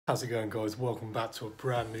How's it going, guys? Welcome back to a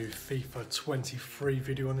brand new FIFA 23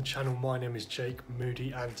 video on the channel. My name is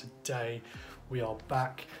JMDY and today we are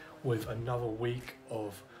back with another week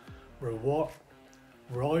of Rewards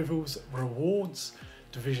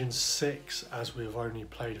Division 6, as we have only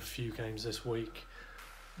played a few games this week.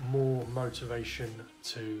 More motivation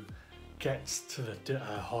to get to the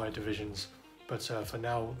higher divisions. But for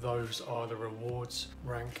now, those are the rewards.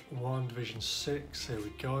 Rank 1, Division 6, here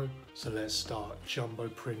we go. So let's start. Jumbo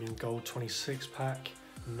Premium Gold 26 pack.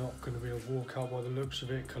 Not going to be a walkout by the looks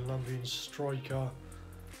of it. Colombian Striker.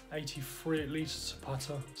 83 at least,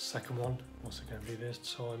 Zapata. Second one, what's it going to be this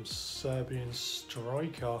time? Serbian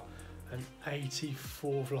Striker. And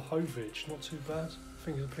 84 Vlahovic. Not too bad.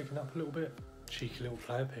 Things are picking up a little bit. Cheeky little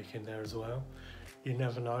player pick in there as well. You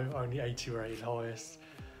never know, only 80 rated highest.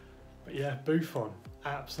 But yeah, Buffon,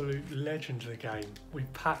 absolute legend of the game. We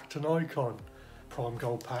packed an icon. Prime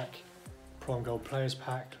Gold pack, Prime Gold Players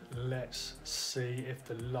pack. Let's see if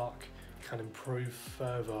the luck can improve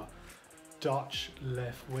further. Dutch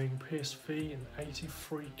left wing PSV and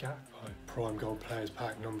 83 Gakpo. Prime Gold Players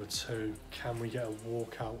pack number 2. Can we get a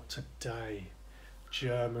walkout today?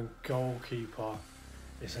 German goalkeeper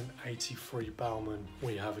is an 83 Baumann.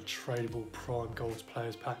 We have a tradable Prime Gold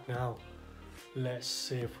Players pack now. Let's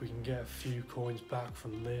see if we can get a few coins back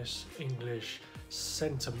from this. English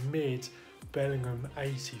centre mid, Bellingham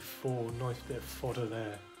 84, nice bit of fodder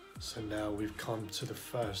there. So now we've come to the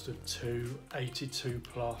first of two 82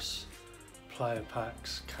 plus player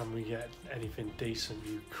packs. Can we get anything decent?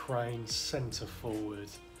 Ukraine centre forward.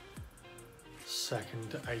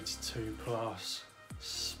 Second 82 plus.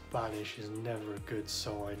 Spanish is never a good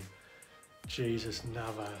sign. Jesus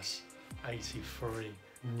Navas 83.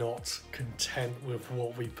 Not content with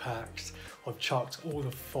what we packed, I've chucked all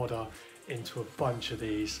the fodder into a bunch of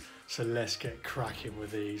these, so let's get cracking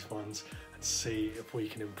with these ones and see if we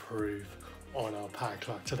can improve on our pack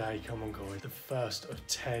luck today. Come on, guys. The first of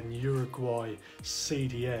 10, Uruguay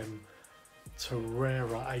CDM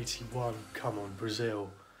Torreira 81. Come on,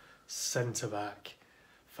 Brazil. Centre back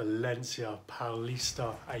Valencia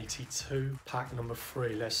Paulista 82. Pack number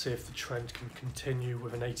 3. Let's see if the trend can continue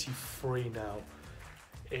with an 83 now.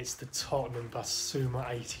 It's the Tottenham Basuma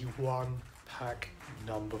 81, pack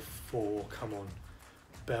number 4. Come on.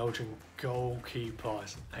 Belgian goalkeeper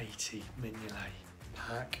is an 80, Mignolet.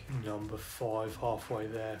 Pack number 5, halfway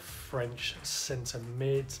there. French centre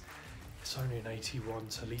mid. It's only an 81,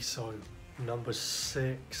 Tolisso. Number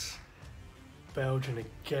 6. Belgian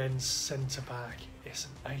again, centre back. It's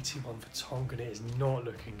an 81 for Tongan. It is not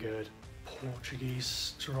looking good.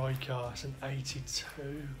 Portuguese striker. It's an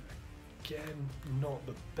 82. Again, not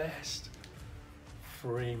the best.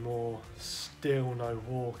 3 more, still no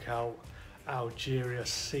walkout. Algeria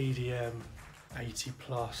CDM 80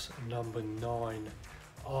 plus, number 9.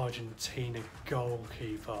 Argentina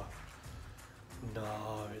goalkeeper.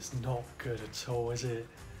 No, it's not good at all, is it?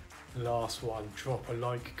 Last one, drop a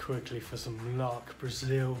like quickly for some luck.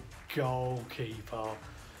 Brazil goalkeeper.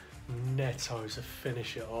 Neto to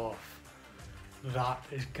finish it off. That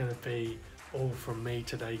is going to be all from me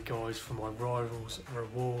today, guys, for my rivals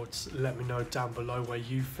rewards. Let me know down below where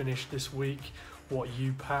you finished this week, what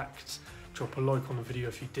you packed. Drop a like on the video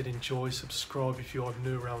if you did enjoy. Subscribe if you are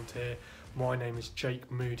new around here. My name is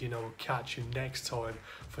JMDY and I will catch you next time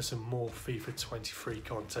for some more FIFA 23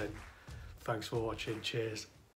 content. Thanks for watching. Cheers.